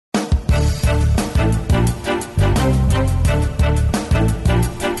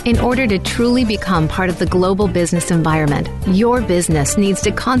In order to truly become part of the global business environment, your business needs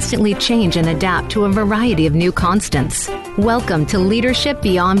to constantly change and adapt to a variety of new constants. Welcome to Leadership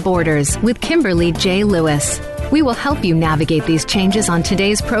Beyond Borders with Kimberly J. Lewis. We will help you navigate these changes on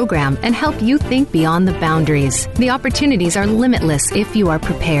today's program and help you think beyond the boundaries. The opportunities are limitless if you are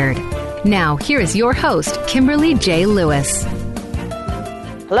prepared. Now, here is your host, Kimberly J. Lewis.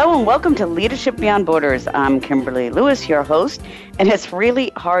 Hello and welcome to Leadership Beyond Borders. I'm Kimberly Lewis, your host, and it's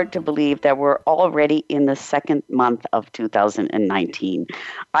really hard to believe that we're already in the second month of 2019.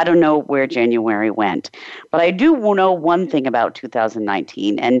 I don't know where January went, but I do know one thing about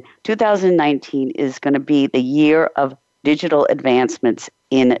 2019, and 2019 is going to be the year of digital advancements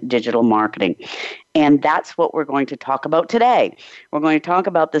in digital marketing. And that's what we're going to talk about today. We're going to talk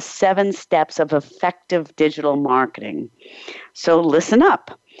about the 7 steps of effective digital marketing. So listen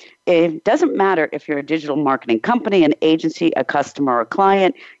up. It doesn't matter if you're a digital marketing company, an agency, a customer, or a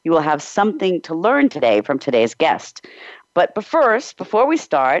client, you will have something to learn today from today's guest. But first, before we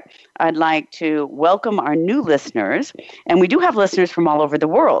start, I'd like to welcome our new listeners. And we do have listeners from all over the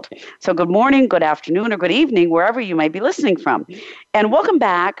world. So good morning, good afternoon, or good evening, wherever you might be listening from. And welcome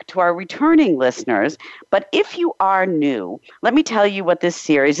back to our returning listeners. But if you are new, let me tell you what this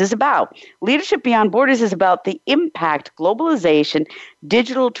series is about. Leadership Beyond Borders is about the impact globalization,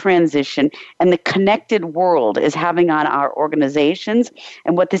 digital transition, and the connected world is having on our organizations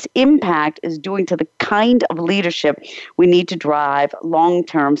and what this impact is doing to the kind of leadership we need to drive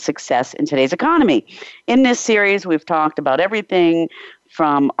long-term success in today's economy. In this series, we've talked about everything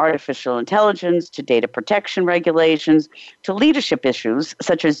from artificial intelligence to data protection regulations to leadership issues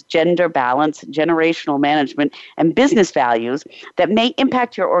such as gender balance, generational management, and business values that may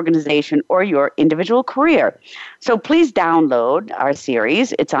impact your organization or your individual career. So please download our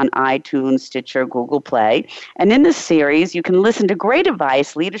series. It's on iTunes, Stitcher, Google Play. And in this series, you can listen to great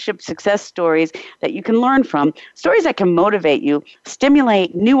advice, leadership success stories that you can learn from, stories that can motivate you,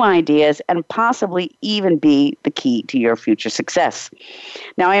 stimulate new ideas, and possibly even be the key to your future success.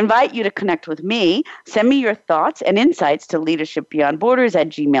 Now, I invite you to connect with me. Send me your thoughts and insights to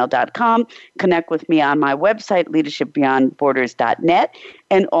leadershipbeyondborders@gmail.com. Connect with me on my website, leadershipbeyondborders.net,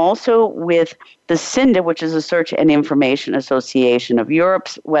 and also with the CINDA, which is a Search and Information Association of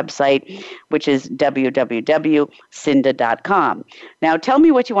Europe's website, which is www.cinda.com. Now, tell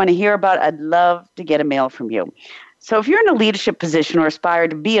me what you want to hear about. I'd love to get a mail from you. So if you're in a leadership position or aspire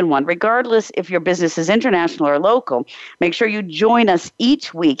to be in one, regardless if your business is international or local, make sure you join us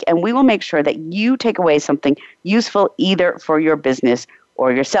each week, and we will make sure that you take away something useful either for your business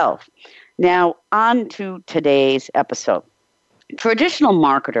or yourself. Now, on to today's episode. Traditional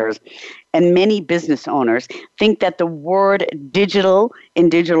marketers and many business owners think that the word digital in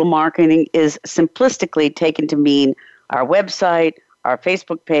digital marketing is simplistically taken to mean our website, our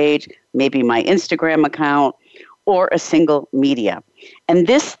Facebook page, maybe my Instagram account, or a single media. And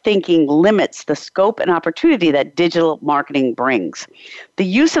this thinking limits the scope and opportunity that digital marketing brings. The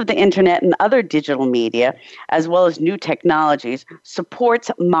use of the internet and other digital media, as well as new technologies, supports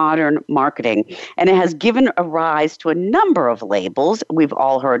modern marketing. And it has given a rise to a number of labels. We've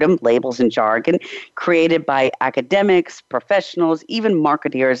all heard them, labels and jargon, created by academics, professionals, even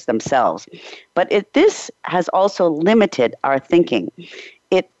marketeers themselves. But this has also limited our thinking.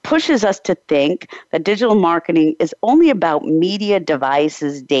 It pushes us to think that digital marketing is only about media,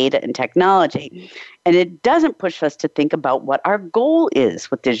 devices, data, and technology. And it doesn't push us to think about what our goal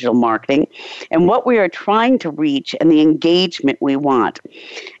is with digital marketing and what we are trying to reach and the engagement we want.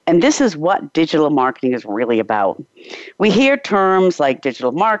 And this is what digital marketing is really about. We hear terms like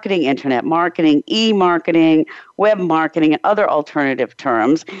digital marketing, internet marketing, e-marketing, web marketing, and other alternative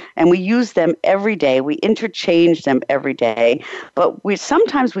terms, and we use them every day. We interchange them every day, but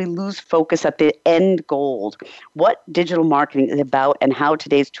sometimes we lose focus at the end goal, what digital marketing is about and how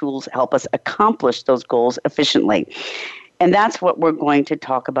today's tools help us accomplish those goals efficiently. And that's what we're going to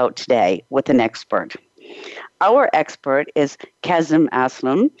talk about today with an expert. Our expert is Kazim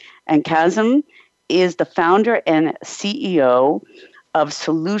Aslam, and Kazim is the founder and CEO of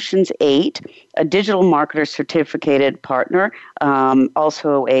Solutions 8, a digital marketer certificated partner,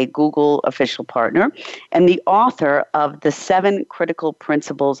 also a Google official partner, and the author of The 7 Critical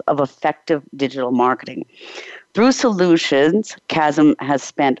Principles of Effective Digital Marketing. Through Solutions, Kazim has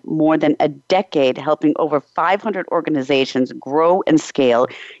spent more than a decade helping over 500 organizations grow and scale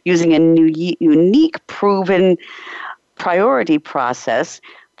using a unique, proven priority process,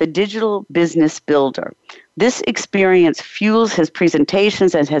 the Digital Business Builder. This experience fuels his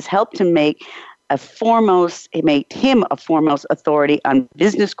presentations and has helped him make it made him a foremost authority on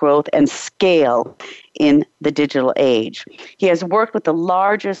business growth and scale in the digital age. He has worked with the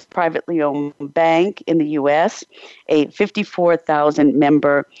largest privately owned bank in the U.S., a 54,000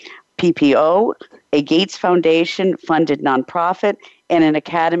 member PPO, a Gates Foundation funded nonprofit, and an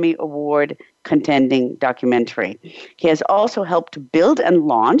Academy Award contending documentary. He has also helped to build and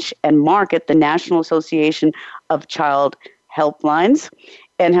launch and market the National Association of Child Helplines,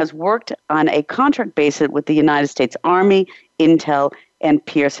 and has worked on a contract basis with the United States Army, Intel, and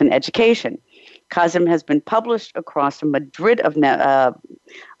Pearson Education. Kazim has been published across a Madrid of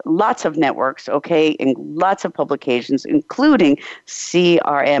lots of networks, in lots of publications, including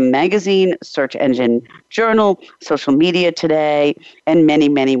CRM Magazine, Search Engine Journal, Social Media Today, and many,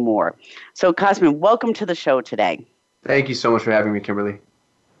 many more. So, Kazim, welcome to the show today. Thank you so much for having me, Kimberly.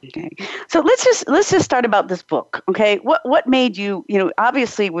 Okay, so let's just start about this book. Okay, what made you?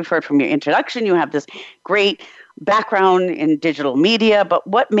 Obviously, we've heard from your introduction. You have this great background in digital media, but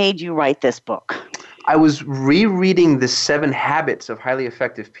what made you write this book? I was rereading The 7 Habits of Highly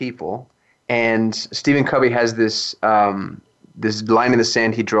Effective People, and Stephen Covey has this line in the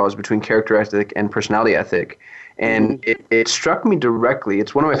sand he draws between character ethic and personality ethic, and it struck me directly.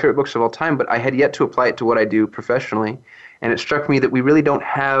 It's one of my favorite books of all time, but I had yet to apply it to what I do professionally, and it struck me that we really don't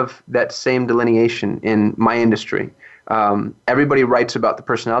have that same delineation in my industry. Everybody writes about the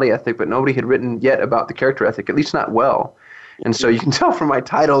personality ethic, but nobody had written yet about the character ethic, at least not well. And so you can tell from my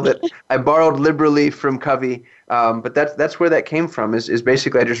title that I borrowed liberally from Covey, but that's where that came from. Is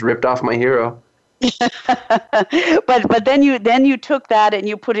basically I just ripped off my hero. but then you took that and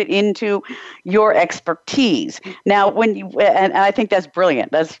you put it into your expertise. Now, and I think that's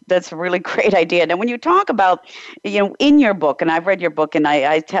brilliant. That's a really great idea. Now, when you talk about, in your book, and I've read your book, and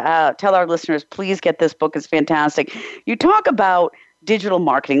I tell our listeners, please get this book. It's fantastic. You talk about digital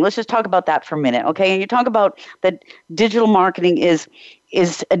marketing. Let's just talk about that for a minute, okay? And you talk about that digital marketing is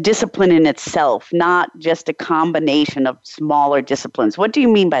a discipline in itself, not just a combination of smaller disciplines. What do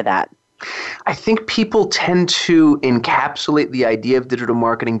you mean by that? I think people tend to encapsulate the idea of digital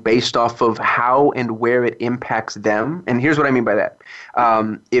marketing based off of how and where it impacts them. And here's what I mean by that.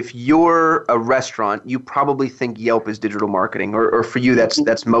 If you're a restaurant, you probably think Yelp is digital marketing, or for you,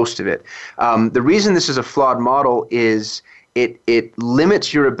 that's most of it. The reason this is a flawed model is it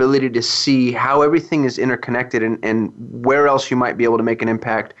limits your ability to see how everything is interconnected and where else you might be able to make an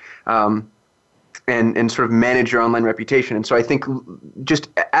impact and sort of manage your online reputation. And so I think just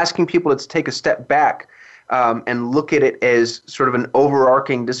asking people to take a step back and look at it as sort of an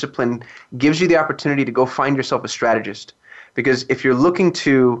overarching discipline gives you the opportunity to go find yourself a strategist. Because if you're looking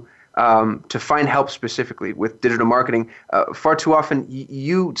to find help specifically with digital marketing, far too often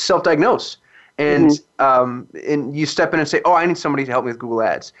you self-diagnose. And you step in and say, I need somebody to help me with Google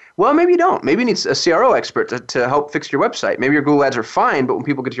Ads. Well, maybe you don't. Maybe you need a CRO expert to help fix your website. Maybe your Google Ads are fine, but when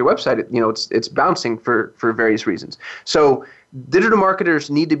people get to your website, it's bouncing for various reasons. So digital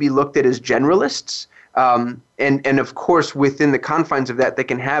marketers need to be looked at as generalists. And of course, within the confines of that, they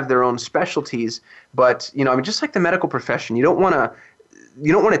can have their own specialties. But, just like the medical profession, you don't want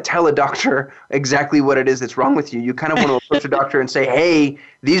to tell a doctor exactly what it is that's wrong with you. You kind of want to approach a doctor and say, hey,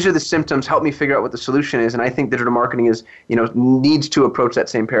 these are the symptoms. Help me figure out what the solution is. And I think digital marketing needs to approach that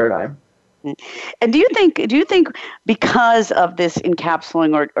same paradigm. And do you think because of this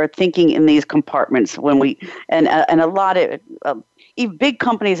encapsulating or thinking in these compartments and a lot of even big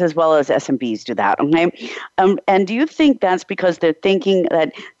companies as well as SMBs do that, okay? And do you think that's because they're thinking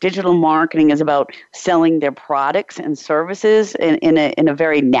that digital marketing is about selling their products and services in a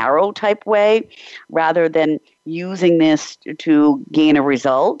very narrow type way rather than using this to gain a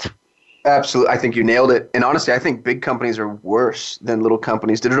result? Absolutely. I think you nailed it. And honestly, I think big companies are worse than little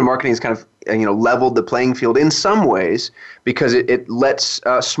companies. Digital marketing has kind of leveled the playing field in some ways because it lets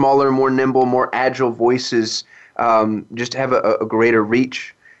smaller, more nimble, more agile voices just have a greater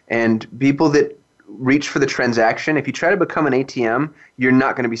reach. And people that reach for the transaction, if you try to become an ATM, you're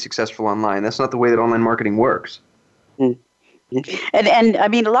not going to be successful online. That's not the way that online marketing works. And I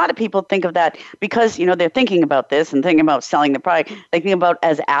mean, a lot of people think of that because, they're thinking about this and thinking about selling the product, they think about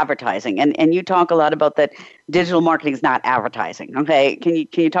as advertising. And you talk a lot about that digital marketing is not advertising. Okay. Can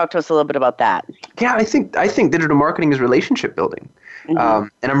you talk to us a little bit about that? Yeah, I think digital marketing is relationship building.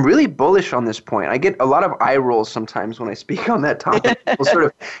 And I'm really bullish on this point. I get a lot of eye rolls sometimes when I speak on that topic. People sort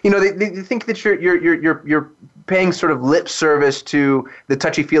of, they think that you're paying sort of lip service to the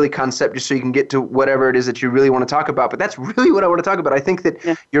touchy-feely concept just so you can get to whatever it is that you really want to talk about. But that's really what I want to talk about. I think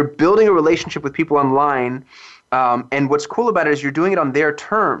that you're building a relationship with people online, and what's cool about it is you're doing it on their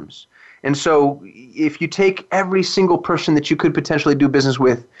terms. And so if you take every single person that you could potentially do business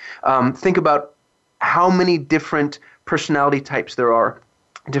with, think about how many different personality types there are,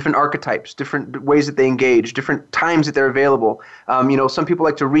 different archetypes, different ways that they engage, different times that they're available. Some people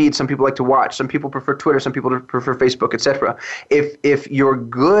like to read, some people like to watch, some people prefer Twitter, some people prefer Facebook, etc. If you're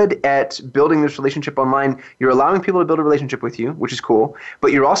good at building this relationship online, you're allowing people to build a relationship with you, which is cool,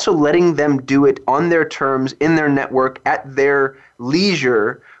 but you're also letting them do it on their terms, in their network, at their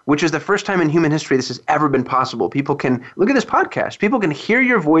leisure, which is the first time in human history this has ever been possible. People can look at this podcast. People can hear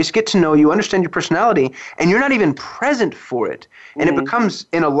your voice, get to know you, understand your personality, and you're not even present for it. And it becomes,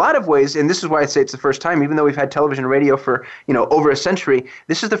 in a lot of ways, and this is why I say it's the first time, even though we've had television and radio for over a century,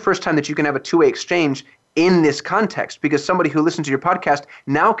 this is the first time that you can have a two-way exchange in this context, because somebody who listens to your podcast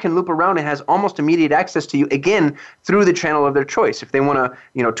now can loop around and has almost immediate access to you, again, through the channel of their choice. If they want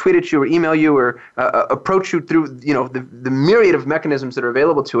to, tweet at you or email you or approach you through, the myriad of mechanisms that are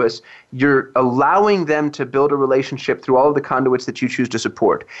available to us, you're allowing them to build a relationship through all of the conduits that you choose to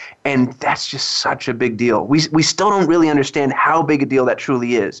support. And that's just such a big deal. We still don't really understand how big a deal that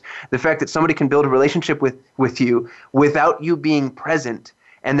truly is. The fact that somebody can build a relationship with you without you being present,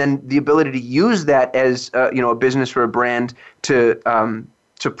 and then the ability to use that as a business or a brand to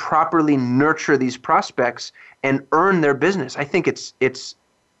properly nurture these prospects and earn their business. I think it's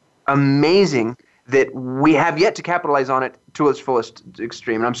amazing that we have yet to capitalize on it to its fullest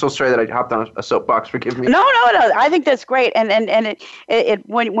extreme. And I'm so sorry that I hopped on a soapbox. Forgive me. No. I think that's great. And it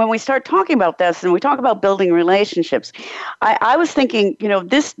when we start talking about this and we talk about building relationships, I was thinking,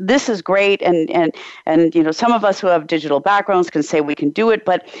 this is great. And some of us who have digital backgrounds can say we can do it,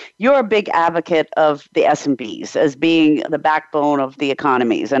 but you're a big advocate of the SMBs as being the backbone of the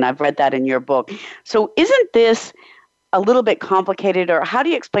economies. And I've read that in your book. So isn't this a little bit complicated, or how do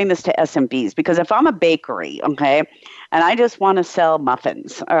you explain this to SMBs? Because if I'm a bakery, okay, and I just want to sell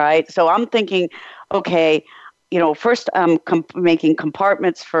muffins, all right, so I'm thinking, okay, first I'm making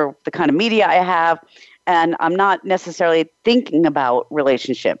compartments for the kind of media I have, and I'm not necessarily thinking about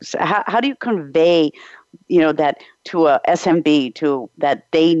relationships. How do you convey, that to a SMB, that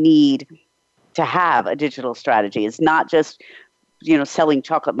they need to have a digital strategy? It's not just, selling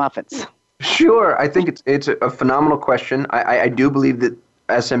chocolate muffins. Sure. I think it's a phenomenal question. I do believe that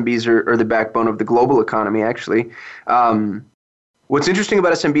SMBs are the backbone of the global economy, actually. What's interesting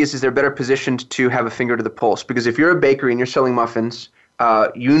about SMBs is they're better positioned to have a finger to the pulse, because if you're a bakery and you're selling muffins,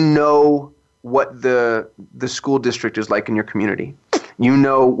 you know what the school district is like in your community. You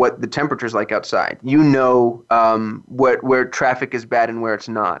know what the temperature is like outside. You know where traffic is bad and where it's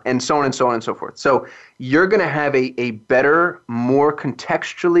not, and so on and so on and so forth. So you're going to have a better, more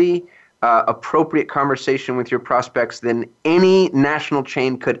contextually appropriate conversation with your prospects than any national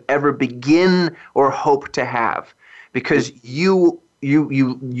chain could ever begin or hope to have, because you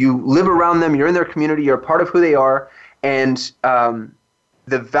live around them, you're in their community, you're a part of who they are, and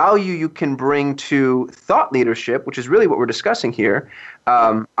the value you can bring to thought leadership, which is really what we're discussing here,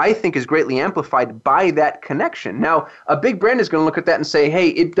 I think is greatly amplified by that connection. Now, a big brand is going to look at that and say, hey,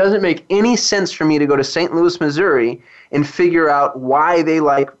 it doesn't make any sense for me to go to St. Louis, Missouri and figure out why they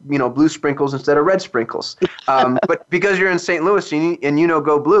like, blue sprinkles instead of red sprinkles. But because you're in St. Louis and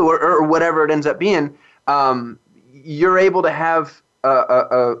go blue or whatever it ends up being, you're able to have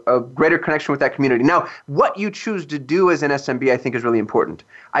a greater connection with that community. Now, what you choose to do as an SMB, I think, is really important.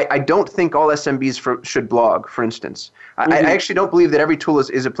 I don't think all SMBs should blog, for instance. I actually don't believe that every tool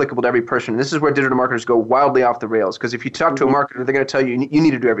is applicable to every person. This is where digital marketers go wildly off the rails, because if you talk to a marketer, they're going to tell you you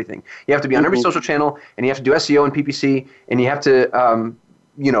need to do everything. You have to be on every social channel, and you have to do SEO and PPC, and you have to,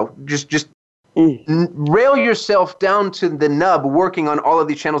 just rail yourself down to the nub working on all of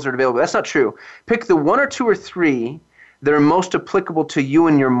these channels that are available. That's not true. Pick the one or two or three that are most applicable to you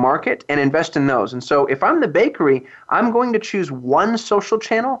and your market and invest in those. And so if I'm the bakery, I'm going to choose one social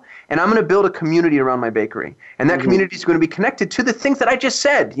channel and I'm going to build a community around my bakery. And that community is going to be connected to the things that I just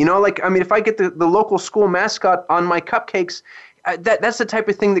said. If I get the local school mascot on my cupcakes, that's the type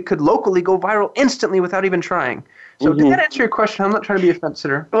of thing that could locally go viral instantly without even trying. So did that answer your question? I'm not trying to be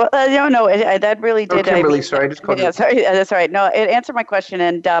offensive. Well, no, that really did. Oh, Kimberly, sorry, I just called you. Sorry, that's all right. No, it answered my question,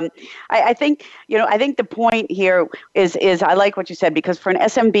 and I think the point here is I like what you said, because for an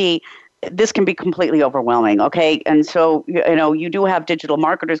SMB, this can be completely overwhelming. Okay, and so you do have digital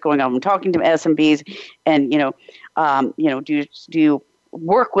marketers going out and talking to SMBs, and do you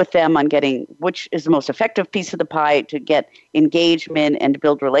work with them on getting which is the most effective piece of the pie to get engagement and to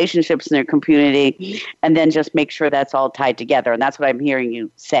build relationships in their community, and then just make sure that's all tied together. And that's what I'm hearing you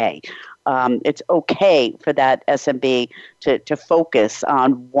say. It's okay for that SMB to focus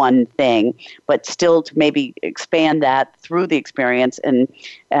on one thing, but still to maybe expand that through the experience and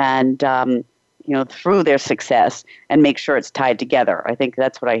through their success, and make sure it's tied together. I think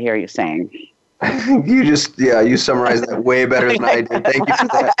that's what I hear you saying. You summarized that way better than I did. Thank you for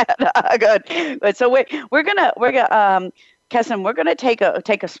that. Good. So we're gonna Kessin, we're gonna take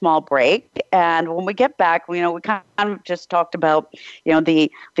a small break, and when we get back, we kind of just talked about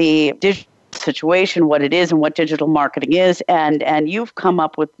the digital situation, what it is, and what digital marketing is, and you've come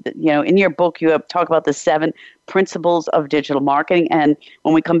up with in your book you have talked about the 7 principles of digital marketing, and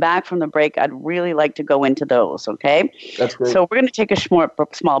when we come back from the break, I'd really like to go into those. Okay, that's great. So we're going to take a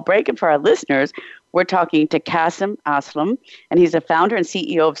small break, and for our listeners, we're talking to Kasim Aslam, and he's a founder and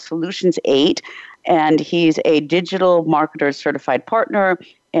CEO of Solutions 8, and he's a digital marketer certified partner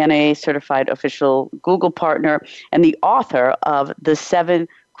and a certified official Google partner, and the author of the 7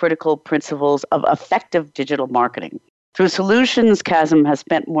 critical principles of effective digital marketing. Through Solutions, Kasim has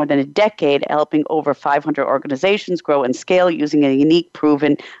spent more than a decade helping over 500 organizations grow and scale using a unique,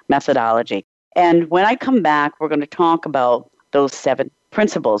 proven methodology. And when I come back, we're going to talk about those 7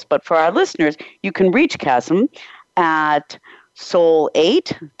 principles. But for our listeners, you can reach Kasim at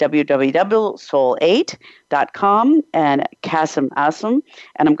Soul8, www.soul8.com, and Kasim Aslam.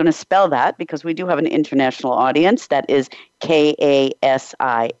 And I'm going to spell that because we do have an international audience. That is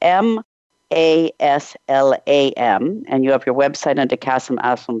KASIM ASLAM, and you have your website under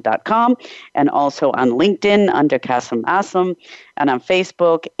KasimAslam.com, and also on LinkedIn under Kasim Aslam, and on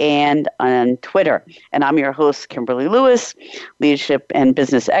Facebook and on Twitter. And I'm your host, Kimberly Lewis, leadership and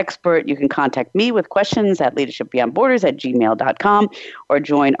business expert. You can contact me with questions at leadershipbeyondborders@gmail.com, or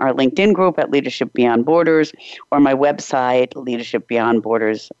join our LinkedIn group at Leadership Beyond Borders, or my website,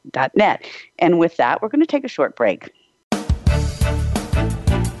 leadershipbeyondborders.net. And with that, we're going to take a short break.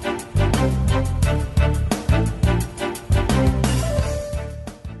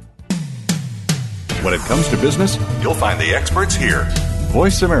 When it comes to business, you'll find the experts here.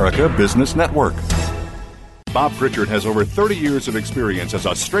 Voice America Business Network. Bob Pritchard has over 30 years of experience as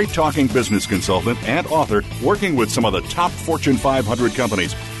a straight-talking business consultant and author working with some of the top Fortune 500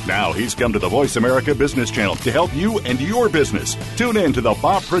 companies. Now he's come to the Voice America Business Channel to help you and your business. Tune in to the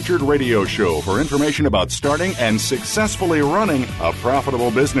Bob Pritchard Radio Show for information about starting and successfully running a profitable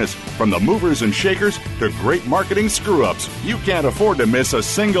business. From the movers and shakers to great marketing screw-ups, you can't afford to miss a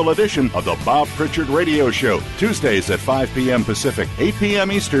single edition of the Bob Pritchard Radio Show. Tuesdays at 5 p.m. Pacific, 8 p.m.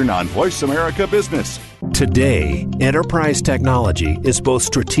 Eastern on Voice America Business. Today, enterprise technology is both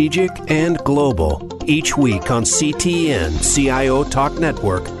strategic and global. Each week on CTN CIO Talk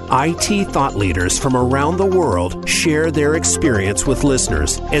Network, IT thought leaders from around the world share their experience with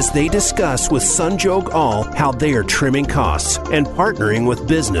listeners as they discuss with Sanjog Aul how they are trimming costs and partnering with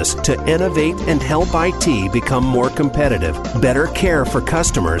business to innovate and help IT become more competitive, better care for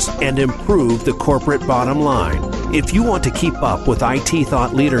customers, and improve the corporate bottom line. If you want to keep up with IT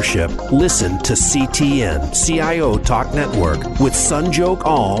thought leadership, listen to CTN CIO Talk Network with Sanjog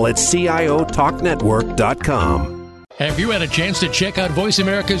Aul at CIOTalkNetwork.com. Have you had a chance to check out Voice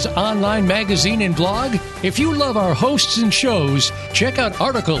America's online magazine and blog? If you love our hosts and shows, check out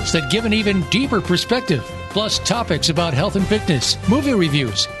articles that give an even deeper perspective, plus topics about health and fitness, movie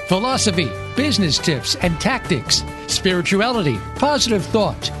reviews, philosophy, business tips and tactics, spirituality, positive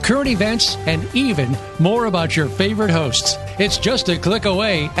thought, current events, and even more about your favorite hosts. It's just a click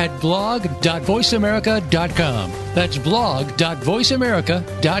away at blog.voiceamerica.com. That's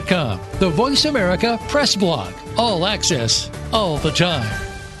blog.voiceamerica.com. The Voice America Press Blog. All access, all the time.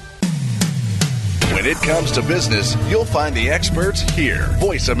 When it comes to business, you'll find the experts here.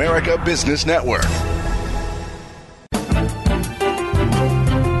 Voice America Business Network.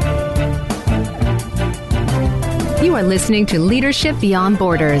 You are listening to Leadership Beyond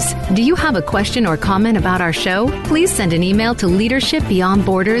Borders. Do you have a question or comment about our show? Please send an email to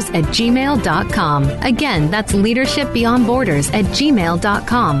leadershipbeyondborders@gmail.com. Again, that's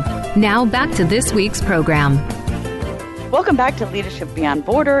leadershipbeyondborders@gmail.com. Now back to this week's program. Welcome back to Leadership Beyond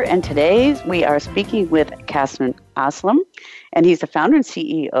Border, and today we are speaking with Kasim Aslam, and he's the founder and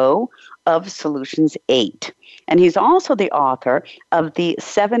CEO of Solutions 8. And he's also the author of the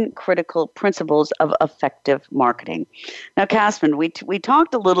 7 critical principles of effective marketing. Now, Kasim, we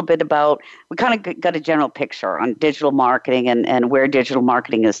talked a little bit about, we kind of got a general picture on digital marketing and where digital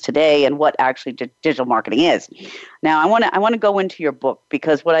marketing is today and what actually digital marketing is. Now, I want to go into your book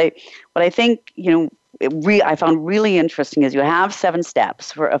because what I think, I found really interesting is you have 7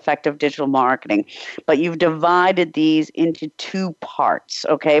 steps for effective digital marketing, but you've divided these into 2 parts,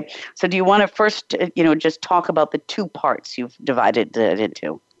 okay? So do you want to first, just talk about the 2 parts you've divided it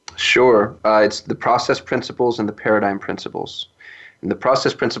into? Sure. It's the process principles and the paradigm principles. And the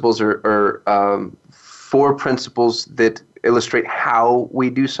process principles are 4 principles that illustrate how we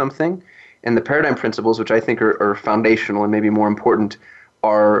do something. And the paradigm principles, which I think are foundational and maybe more important,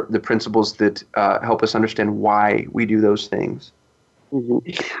 are the principles that help us understand why we do those things. Mm-hmm.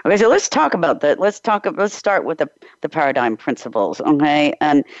 Okay, so let's talk about that. Let's start with the paradigm principles, okay,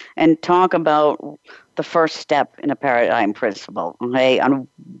 and talk about the first step in a paradigm principle, okay, on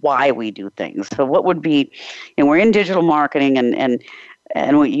why we do things. So, what would be, we're in digital marketing, and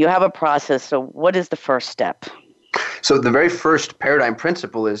you have a process. So, what is the first step? So, the very first paradigm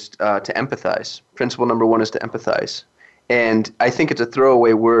principle is to empathize. Principle number one is to empathize, and I think it's a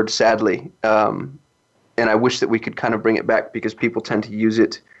throwaway word, sadly. And I wish that we could kind of bring it back because people tend to use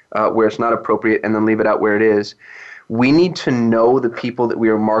it where it's not appropriate and then leave it out where it is. We need to know the people that we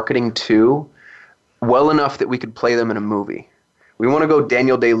are marketing to well enough that we could play them in a movie. We want to go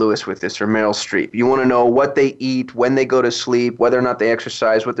Daniel Day-Lewis with this, or Meryl Streep. You want to know what they eat, when they go to sleep, whether or not they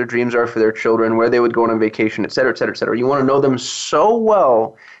exercise, what their dreams are for their children, where they would go on vacation, et cetera, et cetera, et cetera. You want to know them so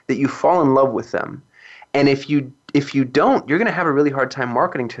well that you fall in love with them. And if you don't, you're going to have a really hard time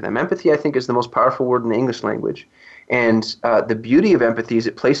marketing to them. Empathy, I think, is the most powerful word in the English language. And the beauty of empathy is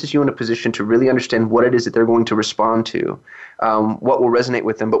it places you in a position to really understand what it is that they're going to respond to, what will resonate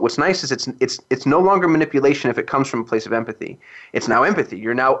with them. But what's nice is it's no longer manipulation if it comes from a place of empathy. It's now empathy.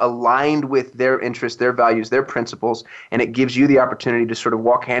 You're now aligned with their interests, their values, their principles, and it gives you the opportunity to sort of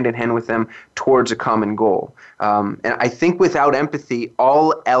walk hand in hand with them towards a common goal. And I think without empathy,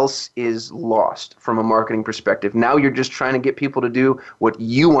 all else is lost from a marketing perspective. Now you're just trying to get people to do what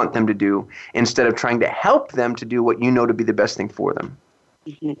you want them to do instead of trying to help them to do what you know to be the best thing for them.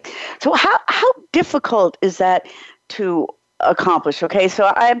 Mm-hmm. So how difficult is that to accomplish? Okay,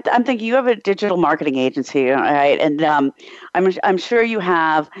 so I'm thinking you have a digital marketing agency, right? And I'm sure you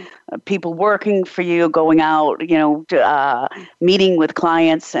have people working for you, going out, meeting with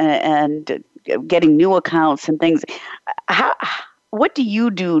clients and getting new accounts and things. What do you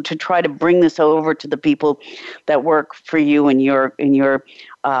do to try to bring this over to the people that work for you in your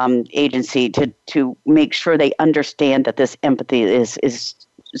agency to make sure they understand that this empathy is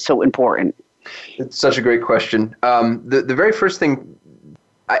so important? It's such a great question. The very first thing,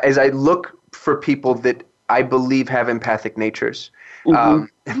 as I look for people that I believe have empathic natures, and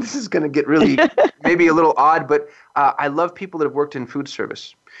this is going to get really maybe a little odd, but I love people that have worked in food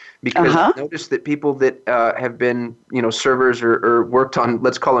service. Because I've noticed that people that have been, servers or worked on,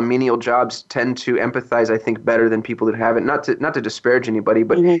 let's call them menial jobs, tend to empathize, I think, better than people that haven't. Not to disparage anybody,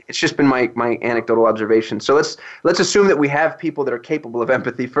 but it's just been my anecdotal observation. So let's assume that we have people that are capable of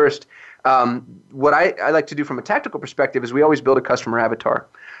empathy first. What I like to do from a tactical perspective is we always build a customer avatar.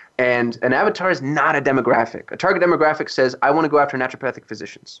 And an avatar is not a demographic. A target demographic says, I want to go after naturopathic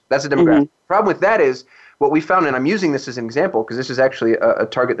physicians. That's a demographic. The problem with that is, what we found, and I'm using this as an example because this is actually a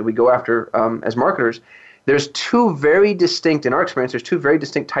target that we go after as marketers, there's two very distinct, in our experience, there's two very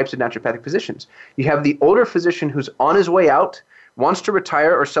distinct types of naturopathic physicians. You have the older physician who's on his way out, wants to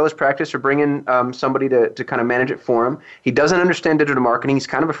retire or sell his practice or bring in somebody to kind of manage it for him. He doesn't understand digital marketing. He's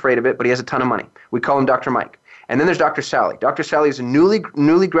kind of afraid of it, but he has a ton of money. We call him Dr. Mike. And then there's Dr. Sally. Dr. Sally is a newly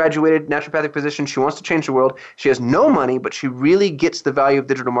graduated naturopathic physician. She wants to change the world. She has no money, but she really gets the value of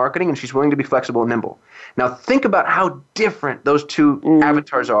digital marketing, and she's willing to be flexible and nimble. Now think about how different those two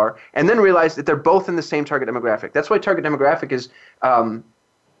avatars are, and then realize that they're both in the same target demographic. That's why target demographic is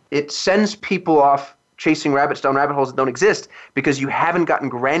it sends people off chasing rabbits down rabbit holes that don't exist because you haven't gotten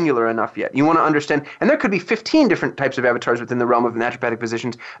granular enough yet. You want to understand, and there could be 15 different types of avatars within the realm of naturopathic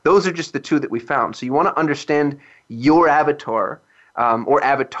physicians. Those are just the two that we found. So you want to understand your avatar or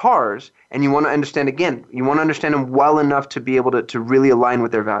avatars, and you want to understand, again, you want to understand them well enough to be able to really align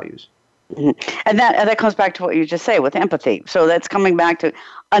with their values. And that comes back to what you just say with empathy. So that's coming back to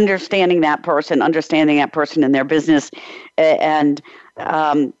understanding that person in their business. And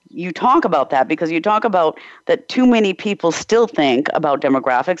you talk about that because you talk about that too many people still think about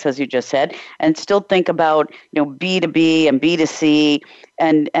demographics, as you just said, and still think about B2B and B2C.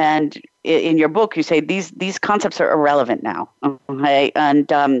 And in your book, you say these concepts are irrelevant now. Okay? And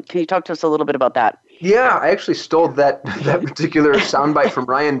can you talk to us a little bit about that? Yeah, I actually stole that particular soundbite from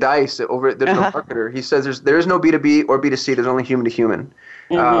Ryan Dice over at Digital Marketer. He says there is no B2B or B2C. There's only human to human,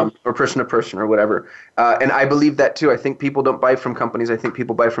 or person to person, or whatever. And I believe that too. I think people don't buy from companies. I think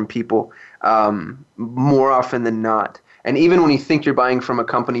people buy from people more often than not. And even when you think you're buying from a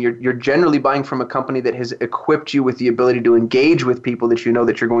company, you're generally buying from a company that has equipped you with the ability to engage with people that you know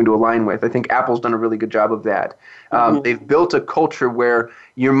that you're going to align with. I think Apple's done a really good job of that. They've built a culture where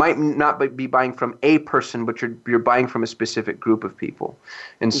you might not be buying from a person, but you're buying from a specific group of people.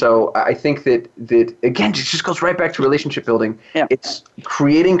 And so I think that again, it just goes right back to relationship building. Yeah. It's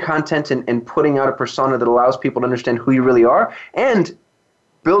creating content and putting out a persona that allows people to understand who you really are. And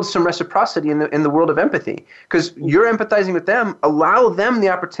build some reciprocity in the world of empathy, because you're empathizing with them. Allow them the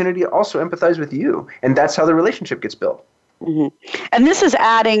opportunity to also empathize with you, and that's how the relationship gets built. Mm-hmm. And this is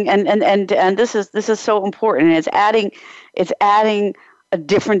adding, and this is so important. It's adding a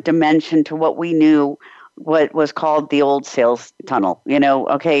different dimension to what we knew, what was called the old sales tunnel.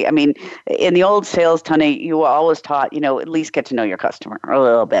 Okay. I mean, in the old sales tunnel, you were always taught, at least get to know your customer a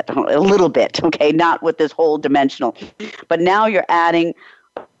little bit. Okay, not with this whole dimensional, but now you're adding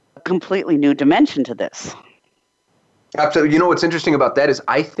a completely new dimension to this. Absolutely. What's interesting about that is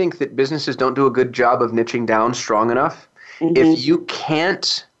I think that businesses don't do a good job of niching down strong enough. Mm-hmm. If you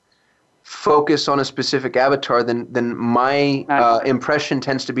can't focus on a specific avatar, then my impression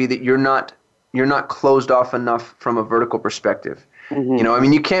tends to be that you're not closed off enough from a vertical perspective.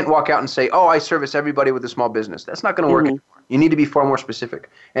 Mm-hmm. You can't walk out and say, I service everybody with a small business. That's not going to work anymore. You need to be far more specific.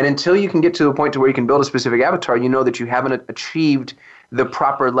 And until you can get to a point to where you can build a specific avatar, you know that you haven't achieved the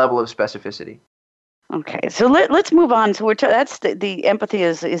proper level of specificity. Okay, so let's move on. So that's the empathy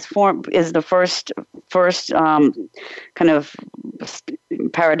is the first kind of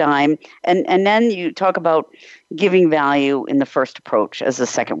paradigm, and then you talk about giving value in the first approach as the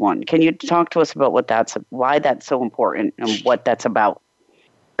second one. Can you talk to us about why that's so important and what that's about?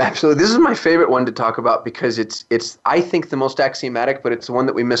 Absolutely. This is my favorite one to talk about because it's I think the most axiomatic, but it's the one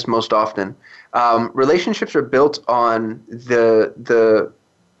that we miss most often. Relationships are built on the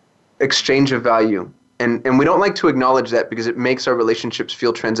exchange of value. And we don't like to acknowledge that because it makes our relationships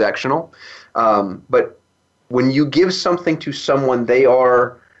feel transactional. But when you give something to someone, they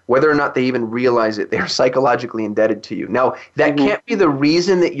are, whether or not they even realize it, they're psychologically indebted to you. Now, that can't be the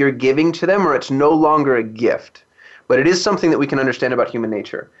reason that you're giving to them, or it's no longer a gift. But it is something that we can understand about human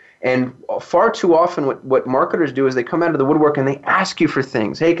nature. And far too often what marketers do is they come out of the woodwork and they ask you for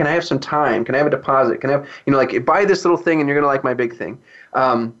things. Hey, can I have some time? Can I have a deposit? Can I have, buy this little thing and you're going to like my big thing.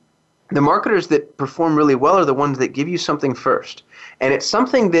 The marketers that perform really well are the ones that give you something first. And it's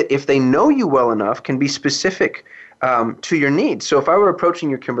something that if they know you well enough can be specific to your needs. So if I were approaching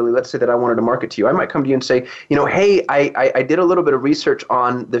you, Kimberly, let's say that I wanted to market to you, I might come to you and say, hey, I did a little bit of research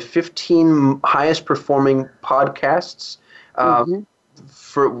on the 15 highest performing podcasts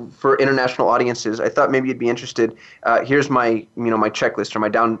for international audiences. I thought maybe you'd be interested. Here's my my checklist or my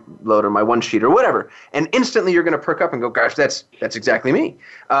download or my one sheet or whatever. And instantly you're going to perk up and go, gosh, that's exactly me.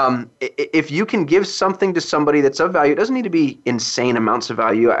 If you can give something to somebody that's of value, it doesn't need to be insane amounts of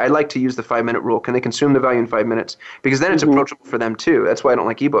value. I like to use the 5-minute rule. Can they consume the value in 5 minutes? Because then it's approachable for them too. That's why I don't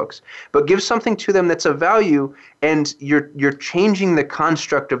like ebooks. But give something to them that's of value, and you're changing the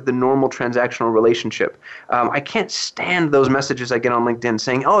construct of the normal transactional relationship. I can't stand those messages I get on LinkedIn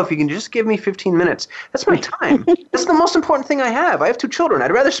saying, if you can just give me 15 minutes. That's my time. That's the most important thing I have. I have 2 children.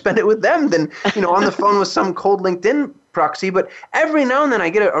 I'd rather spend it with them than on the phone with some cold LinkedIn proxy. But every now and then I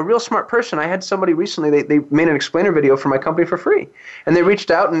get a real smart person. I had somebody recently, they made an explainer video for my company for free. And they reached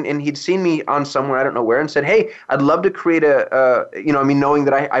out and he'd seen me on somewhere, I don't know where, and said, hey, I'd love to create knowing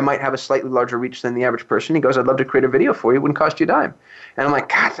that I might have a slightly larger reach than the average person. He goes, I'd love to create a video for you. It wouldn't cost you a dime. And I'm like,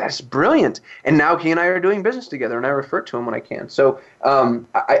 God, that's brilliant. And now he and I are doing business together, and I refer to him when I can. So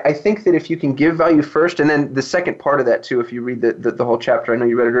I think that if you can give value first, and then the second part of that too, if you read the whole chapter, I know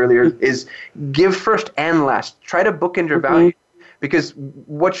you read it earlier, is give first and last. Try to bookend your value, because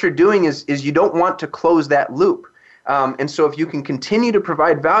what you're doing is you don't want to close that loop. And so if you can continue to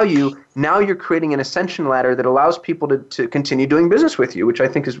provide value, now you're creating an ascension ladder that allows people to continue doing business with you, which I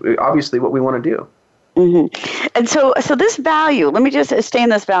think is obviously what we want to do. Mm-hmm. And so this value, let me just stay in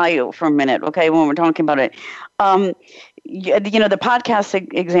this value for a minute, okay, when we're talking about it. The podcast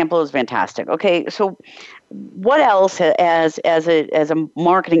example is fantastic. Okay, so what else as a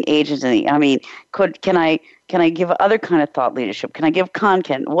marketing agency? I mean, can I give other kind of thought leadership? Can I give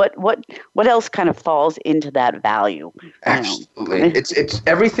content? What else kind of falls into that value? Absolutely. It's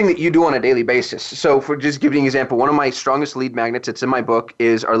everything that you do on a daily basis. So for just giving an example, one of my strongest lead magnets, it's in my book,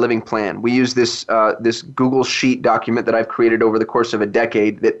 is our living plan. We use this Google Sheet document that I've created over the course of a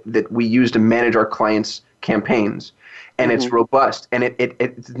decade that we use to manage our clients' campaigns. And it's robust. And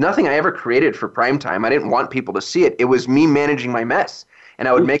it's nothing I ever created for prime time. I didn't want people to see it. It was me managing my mess. And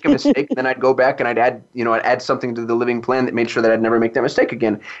I would make a mistake, and then I'd go back and I'd add something to the living plan that made sure that I'd never make that mistake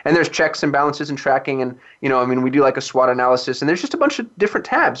again. And there's checks and balances and tracking, and we do like a SWOT analysis, and there's just a bunch of different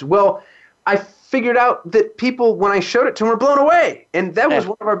tabs. Well, I figured out that people, when I showed it to them, were blown away. And that was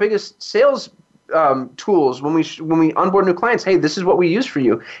one of our biggest sales tools when we onboard new clients. Hey, this is what we use for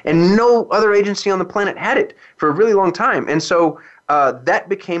you, and no other agency on the planet had it for a really long time. And so that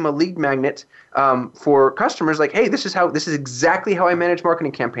became a lead magnet for customers. Like, hey, this is exactly how I manage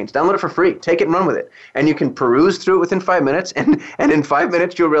marketing campaigns. Download it for free. Take it and run with it. And you can peruse through it within 5 minutes. And in 5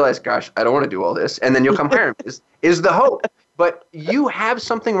 minutes, you'll realize, gosh, I don't want to do all this. And then you'll come hire me, is the hope. But you have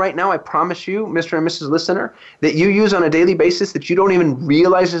something right now, I promise you, Mr. and Mrs. Listener, that you use on a daily basis that you don't even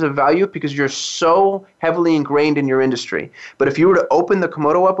realize is of value because you're so heavily ingrained in your industry. But if you were to open the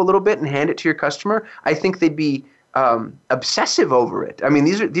Komodo up a little bit and hand it to your customer, I think they'd be obsessive over it. I mean,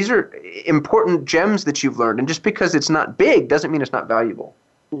 these are important gems that you've learned. And just because it's not big doesn't mean it's not valuable.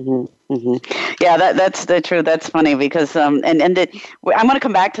 Mm-hmm, mm-hmm. Yeah, that's the truth. That's funny because I'm going to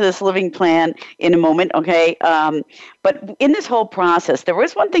come back to this living plan in a moment, okay? But in this whole process, there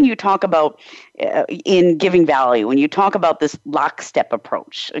was one thing you talk about in giving value when you talk about this lockstep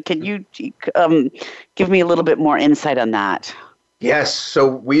approach. Can you give me a little bit more insight on that? Yes. So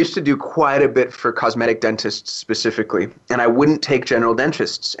we used to do quite a bit for cosmetic dentists specifically, and I wouldn't take general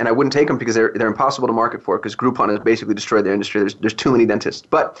dentists, and I wouldn't take them because they're impossible to market for because Groupon has basically destroyed their industry. There's too many dentists.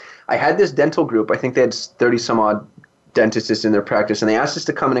 But I had this dental group. I think they had 30 some odd dentists in their practice, and they asked us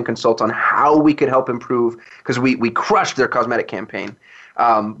to come in and consult on how we could help improve because we crushed their cosmetic campaign.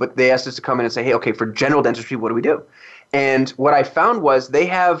 But they asked us to come in and say, hey, okay, for general dentistry, what do we do? And what I found was they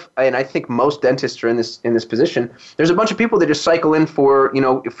have, and I think most dentists are in this position, there's a bunch of people that just cycle in for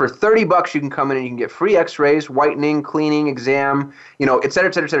 $30 you can come in and you can get free x-rays, whitening, cleaning, exam, et cetera,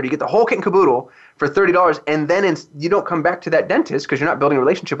 et cetera, et cetera. You get the whole kit and caboodle for $30, and then you don't come back to that dentist because you're not building a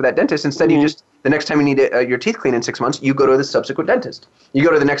relationship with that dentist. Instead, you just, the next time you need your teeth cleaned in 6 months, you go to the subsequent dentist. You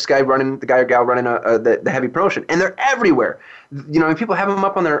go to the next guy running, the guy or gal running the heavy promotion, and they're everywhere. And people have them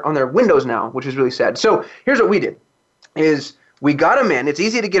up on their windows now, which is really sad. So here's what we did. Is we got them in. It's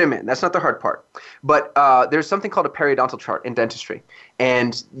easy to get them in. That's not the hard part. But there's something called a periodontal chart in dentistry.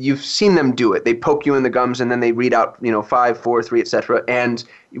 And you've seen them do it. They poke you in the gums and then they read out, 5, 4, 3, etc. And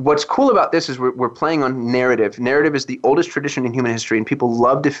what's cool about this is we're playing on narrative. Narrative is the oldest tradition in human history, and people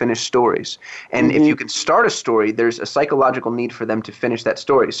love to finish stories. And if you can start a story, there's a psychological need for them to finish that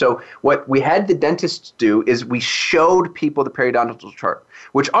story. So what we had the dentists do is we showed people the periodontal chart,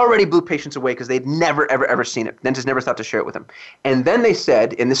 which already blew patients away because they'd never, ever, ever seen it. Dentists never thought to share it with them. And then they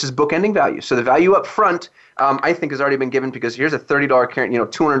said, and this is bookending value. So the value up front, I think, has already been given because here's a $30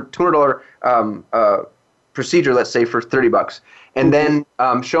 $200 procedure, let's say, for $30. And then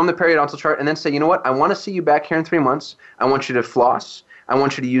show them the periodontal chart and then say, you know what, I want to see you back here in 3 months. I want you to floss. I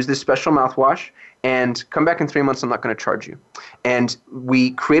want you to use this special mouthwash. And come back in 3 months, I'm not going to charge you. And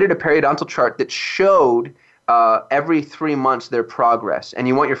we created a periodontal chart that showed every 3 months their progress. And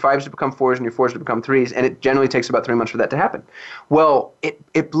you want your 5s to become 4s and your 4s to become 3s, and it generally takes about 3 months for that to happen. Well,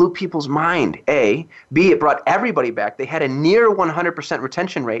 it blew people's mind, A. B, it brought everybody back. They had a near 100%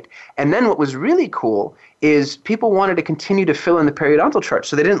 retention rate. And then what was really cool is people wanted to continue to fill in the periodontal chart.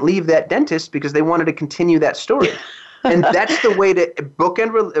 So they didn't leave that dentist because they wanted to continue that story. And that's the way to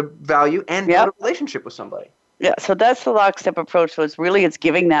bookend value and build a relationship with somebody. Yeah, so that's the lockstep approach. So it's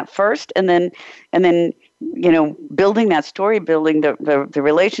giving that first, and then building that story, building the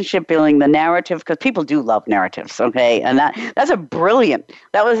relationship, building the narrative, because people do love narratives. Okay, and that's a brilliant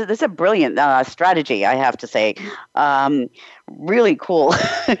strategy, I have to say. Really cool.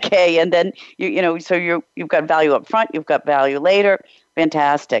 Okay, and then you've got value up front, you've got value later.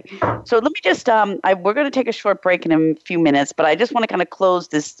 Fantastic. So let me just, we're going to take a short break in a few minutes, but I just want to kind of close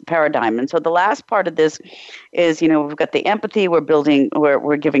this paradigm. And so the last part of this is, we've got the empathy, we're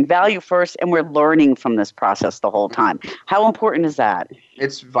giving value first, and we're learning from this process the whole time. How important is that?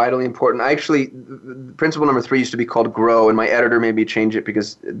 It's vitally important. Principle number 3 used to be called grow, and my editor made me change it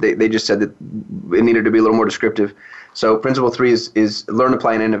because they just said that it needed to be a little more descriptive. So principle 3 is learn,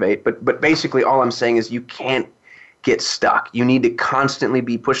 apply, and innovate. But basically all I'm saying is you can't get stuck. You need to constantly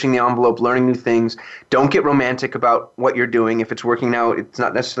be pushing the envelope, learning new things. Don't get romantic about what you're doing. If it's working now, it's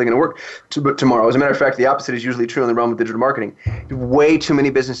not necessarily going to work tomorrow. As a matter of fact, the opposite is usually true in the realm of digital marketing. Way too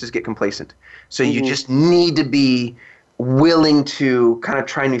many businesses get complacent. So you just need to be willing to kind of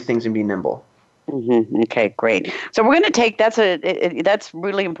try new things and be nimble. Mm-hmm. Okay, great. So we're going to take that's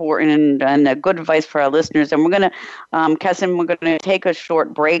really important and a good advice for our listeners. And we're going to, Kessin, we're going to take a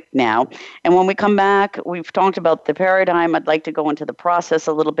short break now. And when we come back, we've talked about the paradigm. I'd like to go into the process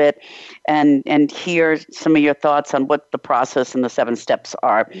a little bit and hear some of your thoughts on what the process and the 7 steps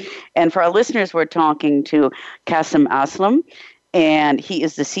are. And for our listeners, we're talking to Kasim Aslam. and he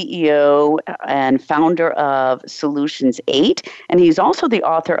is the CEO and founder of Solutions 8, and he's also the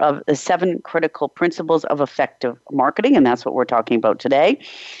author of The 7 Critical Principles of Effective Marketing, and that's what we're talking about today.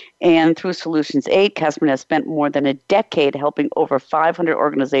 And through Solutions 8, Kasman has spent more than a decade helping over 500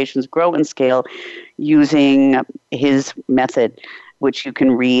 organizations grow and scale using his method, which you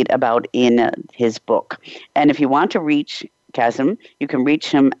can read about in his book. And if you want to reach Kasman, you can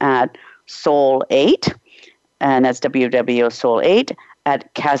reach him at Soul8, and that's www.soul8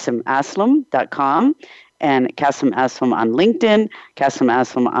 at KasmAslam.com, and Kasm Aslam on LinkedIn, Kasm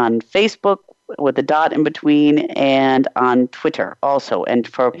Aslam on Facebook with a dot in between, and on Twitter also. And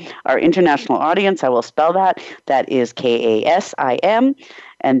for our international audience, I will spell that. That is Kasim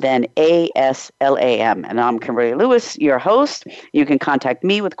and then ASLAM. And I'm Kimberly Lewis, your host. You can contact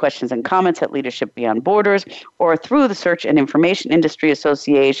me with questions and comments at Leadership Beyond Borders or through the Search and Information Industry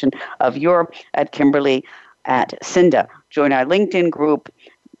Association of Europe at Kimberly at CINDA. Join our LinkedIn group,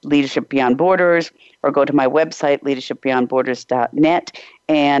 Leadership Beyond Borders, or go to my website, leadershipbeyondborders.net.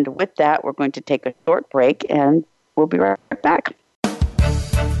 And with that, we're going to take a short break, and we'll be right back.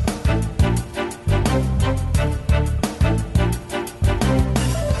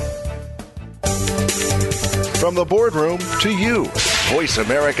 From the boardroom to you, Voice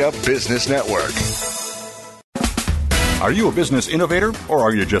America Business Network. Are you a business innovator, or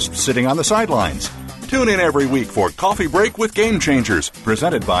are you just sitting on the sidelines? Tune in every week for Coffee Break with Game Changers,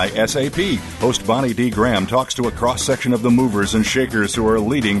 presented by SAP. Host Bonnie D. Graham talks to a cross-section of the movers and shakers who are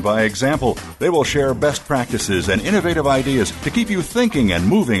leading by example. They will share best practices and innovative ideas to keep you thinking and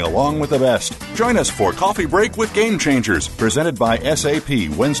moving along with the best. Join us for Coffee Break with Game Changers, presented by SAP,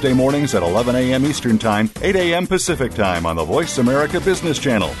 Wednesday mornings at 11 a.m. Eastern Time, 8 a.m. Pacific Time on the Voice America Business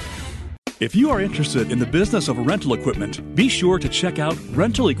Channel. If you are interested in the business of rental equipment, be sure to check out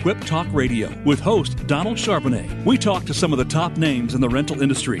Rental Equip Talk Radio with host Donald Charbonnet. We talk to some of the top names in the rental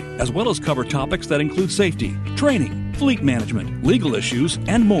industry, as well as cover topics that include safety, training, fleet management, legal issues,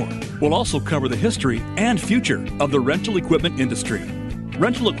 and more. We'll also cover the history and future of the rental equipment industry.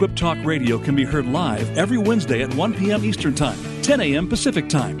 Rental Equip Talk Radio can be heard live every Wednesday at 1 p.m. Eastern Time, 10 a.m. Pacific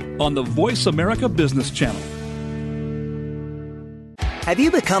Time on the Voice America Business Channel. Have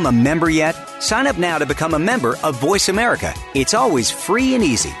you become a member yet? Sign up now to become a member of Voice America. It's always free and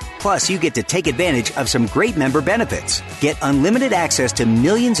easy. Plus, you get to take advantage of some great member benefits. Get unlimited access to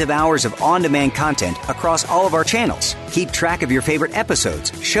millions of hours of on-demand content across all of our channels. Keep track of your favorite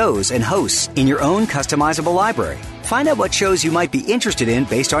episodes, shows, and hosts in your own customizable library. Find out what shows you might be interested in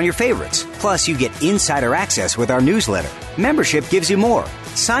based on your favorites. Plus, you get insider access with our newsletter. Membership gives you more.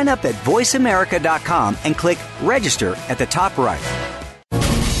 Sign up at voiceamerica.com and click Register at the top right.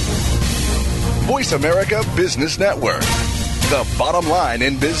 Voice America Business Network, the bottom line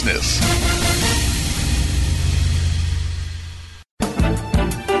in business.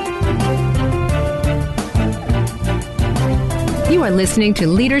 You are listening to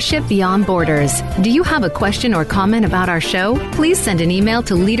Leadership Beyond Borders. Do you have a question or comment about our show? Please send an email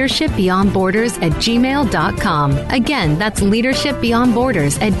to leadershipbeyondborders@gmail.com. Again, that's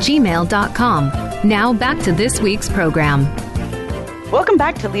leadershipbeyondborders@gmail.com. Now back to this week's program. Welcome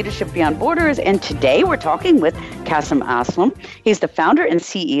back to Leadership Beyond Borders, and today we're talking with Kasm Aslam. He's the founder and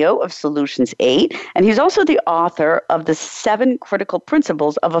CEO of Solutions 8, and he's also the author of the 7 Critical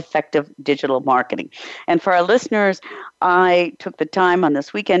Principles of Effective Digital Marketing. And for our listeners, I took the time on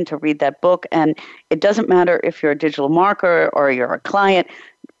this weekend to read that book, and it doesn't matter if you're a digital marketer or you're a client.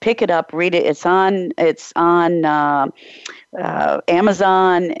 Pick it up, read it. It's on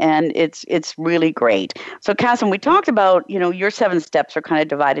Amazon, and it's really great. So, Kasm, we talked about, your 7 steps are kind of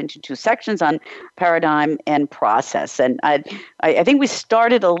divided into 2 sections on paradigm and process. And I think we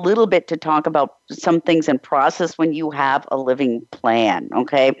started a little bit to talk about some things in process when you have a living plan,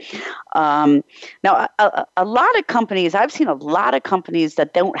 okay? Now, a lot of companies, I've seen a lot of companies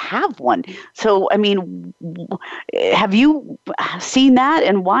that don't have one. So, I mean, have you seen that,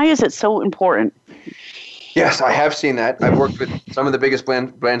 and why is it so important? Yes, I have seen that. I've worked with some of the biggest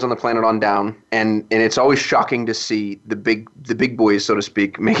brands on the planet on down, and it's always shocking to see the big boys, so to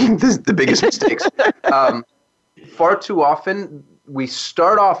speak, making the biggest mistakes. Far too often, we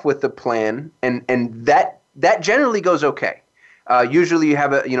start off with the plan, and that generally goes okay. Usually, you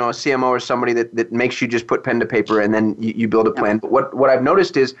have a CMO or somebody that makes you just put pen to paper, and then you build a plan. But what I've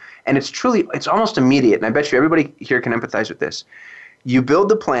noticed is, and it's almost immediate, and I bet you everybody here can empathize with this. You build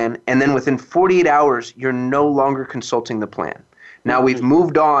the plan, and then within 48 hours, you're no longer consulting the plan. Now we've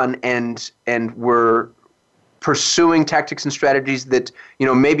moved on, and we're pursuing tactics and strategies that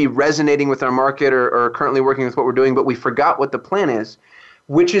may be resonating with our market or currently working with what we're doing, but we forgot what the plan is.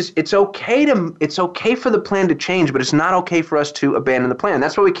 which is it's okay for the plan to change, but it's not okay for us to abandon the plan.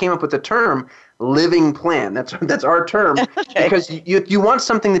 That's why we came up with the term living plan. That's our term because you want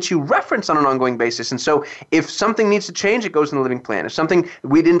something that you reference on an ongoing basis. And so if something needs to change, it goes in the living plan. If something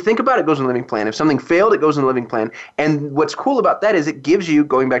we didn't think about, it goes in the living plan. If something failed, it goes in the living plan. And what's cool about that is it gives you,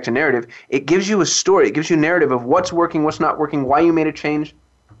 going back to narrative, it gives you a story. It gives you a narrative of what's working, what's not working, why you made a change,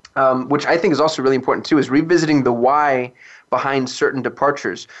 which I think is also really important too, is revisiting the why behind certain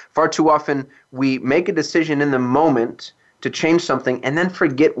departures. Far too often we make a decision in the moment to change something and then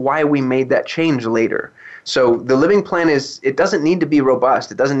forget why we made that change later. So the living plan it doesn't need to be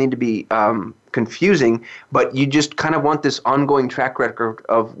robust. It doesn't need to be confusing, but you just kind of want this ongoing track record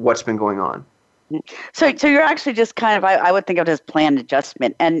of what's been going on. So you're actually just kind of, I would think of it as planned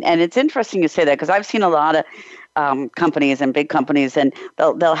adjustment. And it's interesting you say that because I've seen a lot of companies and big companies, and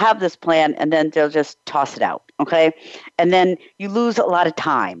they'll have this plan and then they'll just toss it out, okay? And then you lose a lot of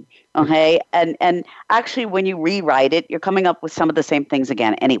time, okay? And actually when you rewrite it, you're coming up with some of the same things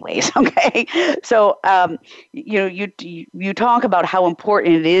again anyways, okay? So, you talk about how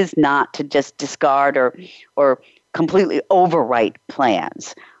important it is not to just discard or completely overwrite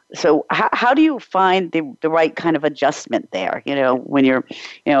plans. So how do you find the right kind of adjustment there? When you're,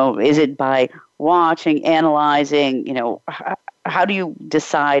 is it by watching, analyzing, how do you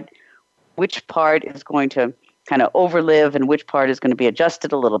decide which part is going to kind of overlive and which part is going to be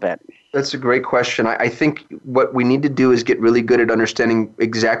adjusted a little bit? That's a great question. I think what we need to do is get really good at understanding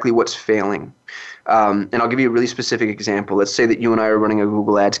exactly what's failing. And I'll give you a really specific example. Let's say that you and I are running a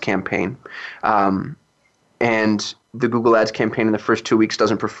Google Ads campaign. And the Google Ads campaign in the first 2 weeks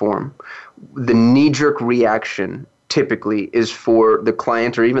doesn't perform. The knee-jerk reaction typically is for the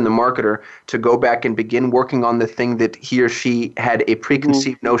client or even the marketer to go back and begin working on the thing that he or she had a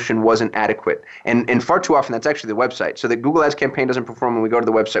preconceived notion wasn't adequate. And far too often that's actually the website. So the Google Ads campaign doesn't perform when we go to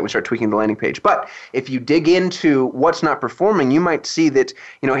the website, we start tweaking the landing page. But if you dig into what's not performing, you might see that,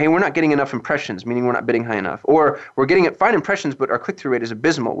 hey, we're not getting enough impressions, meaning we're not bidding high enough. Or we're getting fine impressions, but our click-through rate is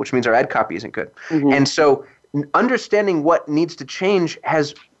abysmal, which means our ad copy isn't good. And so understanding what needs to change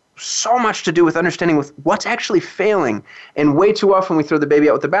has so much to do with understanding with what's actually failing. And way too often we throw the baby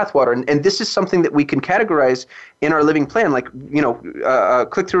out with the bathwater. And this is something that we can categorize in our living plan. Like,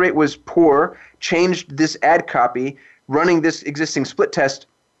 click-through rate was poor, changed this ad copy, running this existing split test.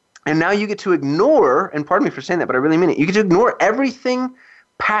 And now you get to ignore, and pardon me for saying that, but I really mean it, you get to ignore everything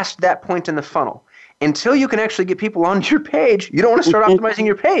past that point in the funnel. Until you can actually get people on your page, you don't want to start optimizing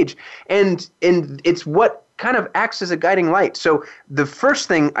your page. And it's what kind of acts as a guiding light. So the first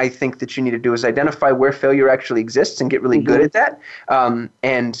thing I think that you need to do is identify where failure actually exists and get really good at that,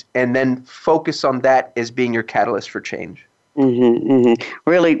 and then focus on that as being your catalyst for change.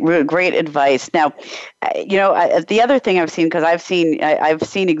 Really, really great advice. Now, the other thing I've seen, because I've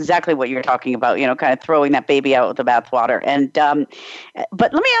seen exactly what you're talking about, kind of throwing that baby out with the bathwater. And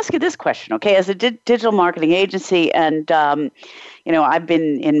but let me ask you this question, okay? As a digital marketing agency, and I've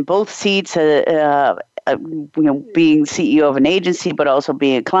been in both seats, being CEO of an agency, but also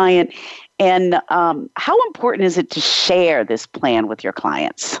being a client. And how important is it to share this plan with your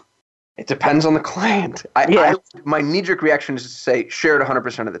clients? It depends on the client. My knee-jerk reaction is to say share it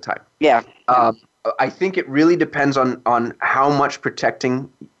 100% of the time. Yeah. I think it really depends on how much protecting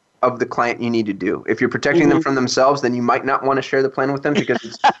of the client you need to do. If you're protecting them from themselves, then you might not want to share the plan with them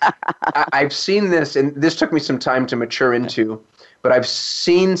because I've seen this, and this took me some time to mature into, but I've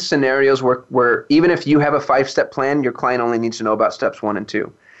seen scenarios where even if you have a 5-step plan, your client only needs to know about steps 1 and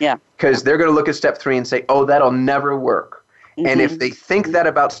 2. Yeah. Because they're going to look at step 3 and say, oh, that'll never work. And if they think that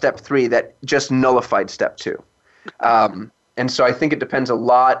about step 3, that just nullified step 2. And so I think it depends a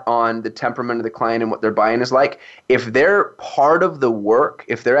lot on the temperament of the client and what their buy-in is like. If they're part of the work,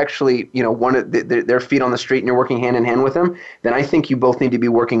 if they're actually, one of their feet on the street and you're working hand in hand with them, then I think you both need to be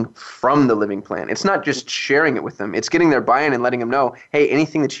working from the living plan. It's not just sharing it with them. It's getting their buy-in and letting them know, hey,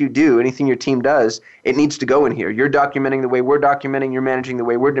 anything that you do, anything your team does, it needs to go in here. You're documenting the way we're documenting, you're managing the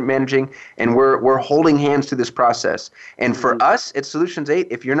way we're managing, and we're holding hands through this process. And for us at Solutions 8,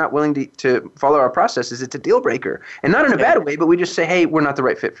 if you're not willing to follow our processes, it's a deal breaker. And not in a bad way, but we just say, hey, we're not the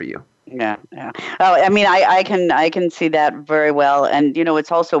right fit for you. Yeah. Oh, I mean, I can see that very well. And,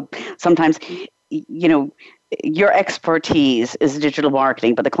 it's also sometimes, your expertise is digital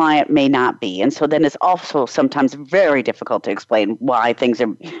marketing, but the client may not be. And so then it's also sometimes very difficult to explain why things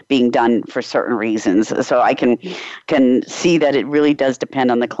are being done for certain reasons. So I can see that it really does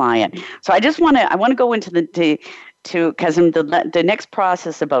depend on the client. So I want to go into because the next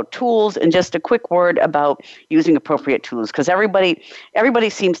process about tools, and just a quick word about using appropriate tools, because everybody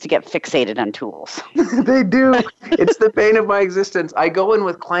seems to get fixated on tools. They do. It's the bane of my existence. I go in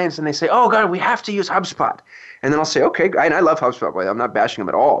with clients and they say, oh, God, we have to use HubSpot. And then I'll say, okay, and I love HubSpot, by the way. I'm not bashing them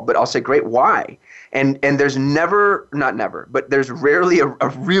at all. But I'll say, great, why? And there's but there's rarely a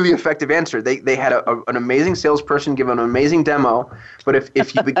really effective answer. They had an amazing salesperson give an amazing demo, but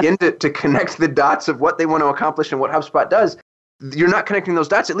if you begin to connect the dots of what they want to accomplish and what HubSpot does, you're not connecting those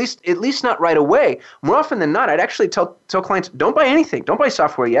dots, at least not right away. More often than not, I'd actually tell clients, don't buy anything. Don't buy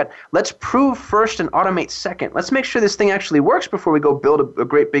software yet. Let's prove first and automate second. Let's make sure this thing actually works before we go build a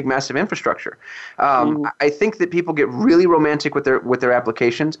great, big, massive infrastructure. I think that people get really romantic with their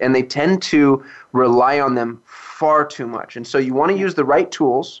applications, and they tend to rely on them far too much. And so you want to use the right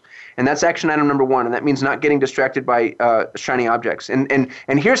tools, and that's action item number 1, and that means not getting distracted by shiny objects. And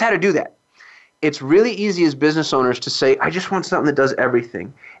here's how to do that. It's really easy as business owners to say, I just want something that does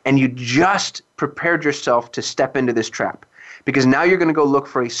everything. And you just prepared yourself to step into this trap. Because now you're going to go look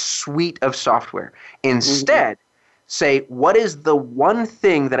for a suite of software. Instead, say, what is the one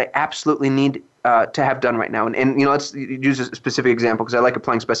thing that I absolutely need to have done right now? And let's use a specific example because I like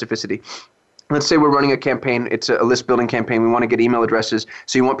applying specificity. Let's say we're running a campaign. It's a list building campaign. We want to get email addresses.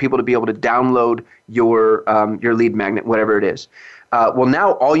 So you want people to be able to download your lead magnet, whatever it is. Well,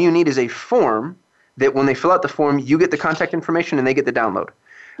 now all you need is a form that when they fill out the form, you get the contact information and they get the download.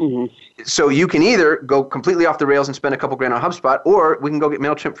 So you can either go completely off the rails and spend a couple grand on HubSpot, or we can go get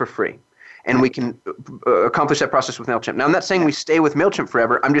MailChimp for free. And we can accomplish that process with MailChimp. Now, I'm not saying we stay with MailChimp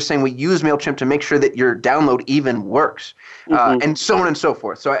forever. I'm just saying we use MailChimp to make sure that your download even works, and so on and so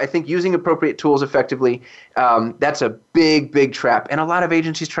forth. So I think using appropriate tools effectively, that's a big, big trap. And a lot of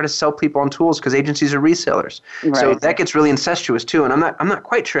agencies try to sell people on tools because agencies are resellers. Right. So that gets really incestuous too. And I'm not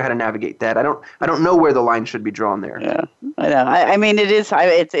quite sure how to navigate that. I don't know where the line should be drawn there. Yeah, I know. I mean, it's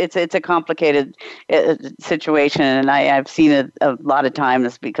a complicated situation, and I've seen it a lot of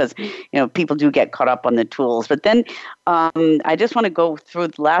times because people do get caught up on the tools. But then I just want to go through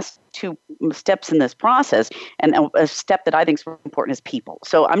the last 2 steps in this process, and a step that I think is important is people.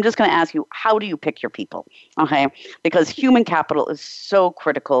 So I'm just going to ask you, how do you pick your people? Okay, because human capital is so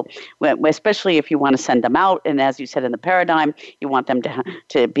critical, especially if you want to send them out. And as you said in the paradigm, you want them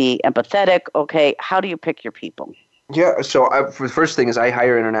to be empathetic. Okay, how do you pick your people? Yeah, so the first thing is I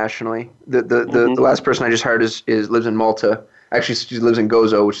hire internationally. The last person I just hired lives in Malta. Actually, she lives in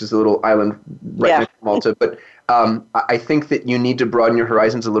Gozo, which is a little island next to Malta. But I think that you need to broaden your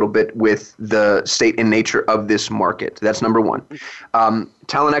horizons a little bit with the state and nature of this market. That's number 1.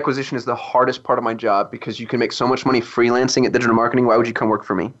 Talent acquisition is the hardest part of my job because you can make so much money freelancing at digital marketing. Why would you come work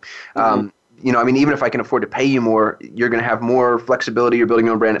for me? Even if I can afford to pay you more, you're going to have more flexibility. You're building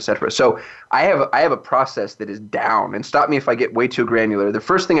your own brand, et cetera. So I have a process that is down. And stop me if I get way too granular. The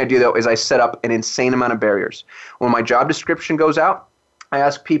first thing I do, though, is I set up an insane amount of barriers. When my job description goes out, I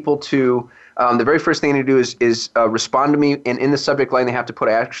ask people to the very first thing they do is respond to me, and in the subject line they have to put,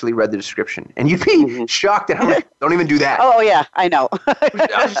 I actually read the description. And you'd be shocked at how many don't even do that. Oh, yeah, I know.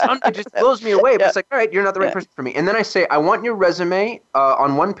 It just blows me away. But it's like, all right, you're not the right person for me. And then I say, I want your resume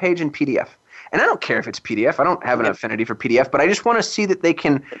on 1 page in PDF. And I don't care if it's PDF. I don't have an affinity for PDF, but I just want to see that they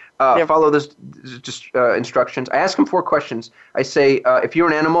can follow those instructions. I ask them 4 questions. I say, if you're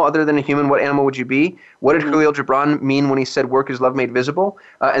an animal other than a human, what animal would you be? What did Khalil Gibran mean when he said work is love made visible?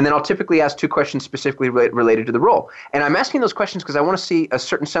 And then I'll typically ask 2 questions specifically related to the role. And I'm asking those questions because I want to see a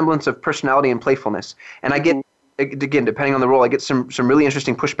certain semblance of personality and playfulness. And I get, again, depending on the role, I get some really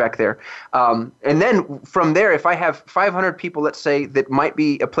interesting pushback there. And then from there, if I have 500 people, let's say, that might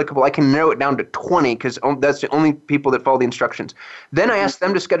be applicable, I can narrow it down to 20 because that's the only people that follow the instructions. Then I ask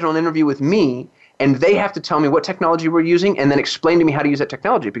them to schedule an interview with me, and they have to tell me what technology we're using and then explain to me how to use that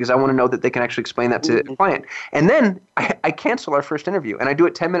technology because I want to know that they can actually explain that to the client. And then I cancel our first interview, and I do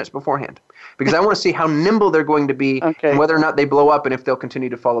it 10 minutes beforehand because I want to see how nimble they're going to be and whether or not they blow up and if they'll continue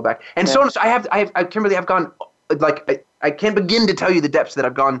to follow back. And so Kimberly, I've gone – I can't begin to tell you the depths that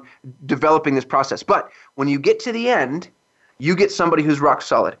I've gone developing this process. But when you get to the end, you get somebody who's rock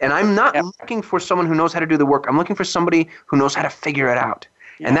solid. And I'm not looking for someone who knows how to do the work. I'm looking for somebody who knows how to figure it out.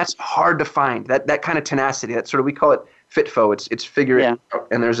 Yeah. And that's hard to find, that kind of tenacity. That's sort of, we call it FITFO. It's figure it out.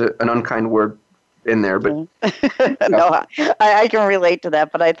 And there's an unkind word in there, but no, I can relate to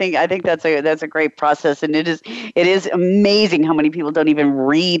that. But I think that's a great process, and it is amazing how many people don't even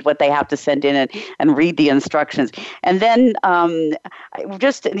read what they have to send in and read the instructions. And then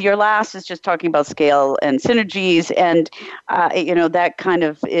just your last is just talking about scale and synergies, and that kind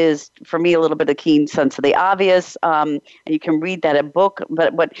of is for me a little bit of keen sense of the obvious. And you can read that in a book.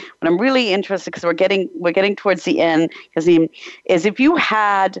 But what I'm really interested, because we're getting towards the end, Kazim, is if you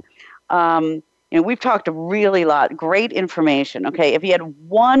had we've talked a really lot, great information. Okay, if you had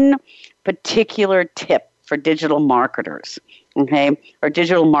one particular tip for digital marketers, okay, or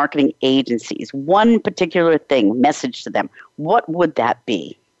digital marketing agencies, one particular message to them, what would that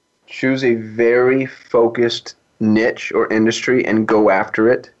be? Choose a very focused niche or industry and go after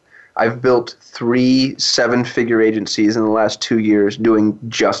it. I've built 3 7-figure agencies in the last 2 years doing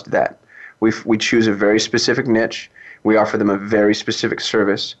just that. We choose a very specific niche. We offer them a very specific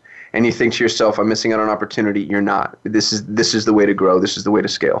service. And you think to yourself, I'm missing out on an opportunity. You're not. This is the way to grow. This is the way to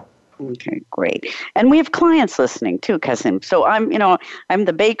scale. Okay, great. And we have clients listening too, Kazim. So I'm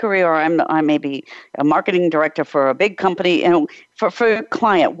the bakery, or I'm maybe a marketing director for a big company. For a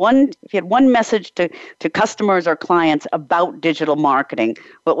client, if you had one message to customers or clients about digital marketing,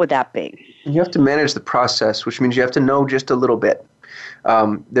 what would that be? You have to manage the process, which means you have to know just a little bit.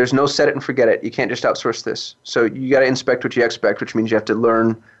 There's no set it and forget it. You can't just outsource this. So you got to inspect what you expect, which means you have to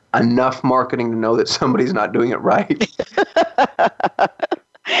learn enough marketing to know that somebody's not doing it right.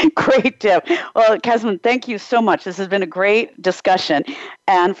 Great tip. Well, Kazim, thank you so much. This has been a great discussion.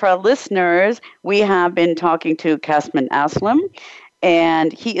 And for our listeners, we have been talking to Kazim Aslam,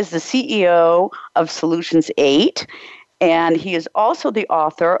 and he is the CEO of Solutions 8. And he is also the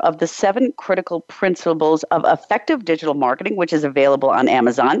author of The 7 Critical Principles of Effective Digital Marketing, which is available on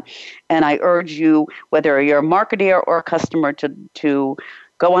Amazon. And I urge you, whether you're a marketer or a customer, to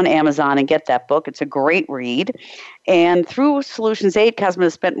go on Amazon and get that book. It's a great read. And through Solutions 8, Kazim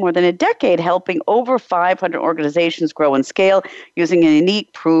has spent more than a decade helping over 500 organizations grow and scale using a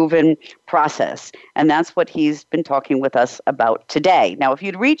unique, proven process. And that's what he's been talking with us about today. Now, if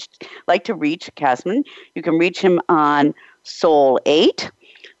you'd like to reach Kazim, you can reach him on Soul 8,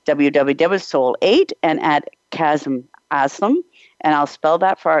 www.soul8, and at Kazim Aslam. And I'll spell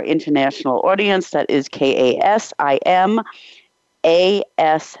that for our international audience. That is KASIM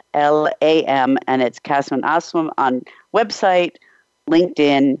ASLAM, and it's Kazim Aslam on website,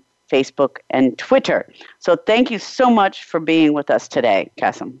 LinkedIn, Facebook, and Twitter. So thank you so much for being with us today,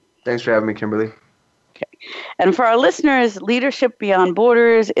 Kazim. Thanks for having me, Kimberly. Okay. And for our listeners, Leadership Beyond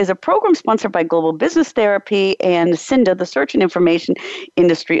Borders is a program sponsored by Global Business Therapy and CINDA, the Search and Information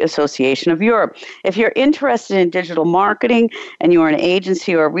Industry Association of Europe. If you're interested in digital marketing and you're an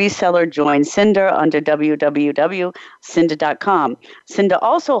agency or a reseller, join CINDA under www.cinda.com. CINDA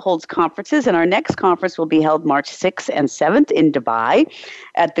also holds conferences, and our next conference will be held March 6th and 7th in Dubai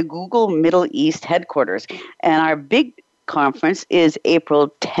at the Google Middle East headquarters. And our big conference is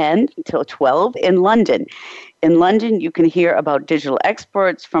April 10 till 12 in London. In London, you can hear about digital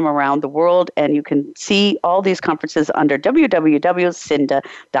experts from around the world, and you can see all these conferences under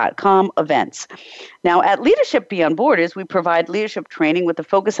www.cinda.com events. Now, at Leadership Beyond Borders, we provide leadership training with a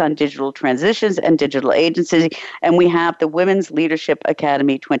focus on digital transitions and digital agencies, and we have the Women's Leadership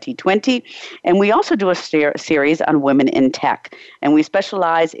Academy 2020, and we also do a series on women in tech, and we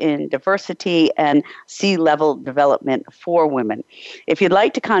specialize in diversity and C-level development for women. If you'd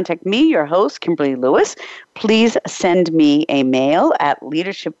like to contact me, your host, Kimberly Lewis, please send me a mail at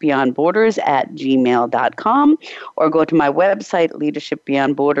leadershipbeyondborders@gmail.com or go to my website,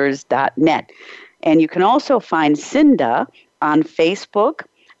 leadershipbeyondborders.net. And you can also find CINDA on Facebook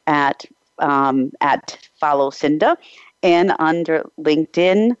at Follow CINDA, and under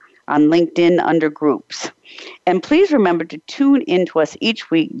LinkedIn, under groups. And please remember to tune in to us each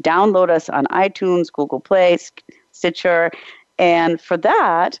week. Download us on iTunes, Google Play, Stitcher. And for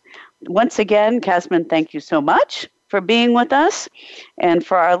that, once again, Kazim, thank you so much for being with us. And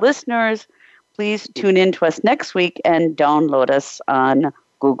for our listeners, please tune in to us next week and download us on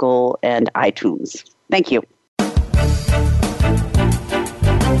Google and iTunes. Thank you.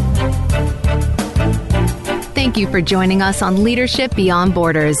 Thank you for joining us on Leadership Beyond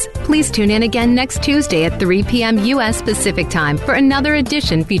Borders. Please tune in again next Tuesday at 3 p.m. U.S. Pacific Time for another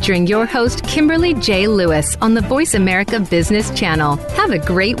edition featuring your host, Kimberly J. Lewis, on the Voice America Business Channel. Have a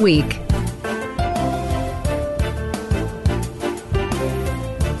great week.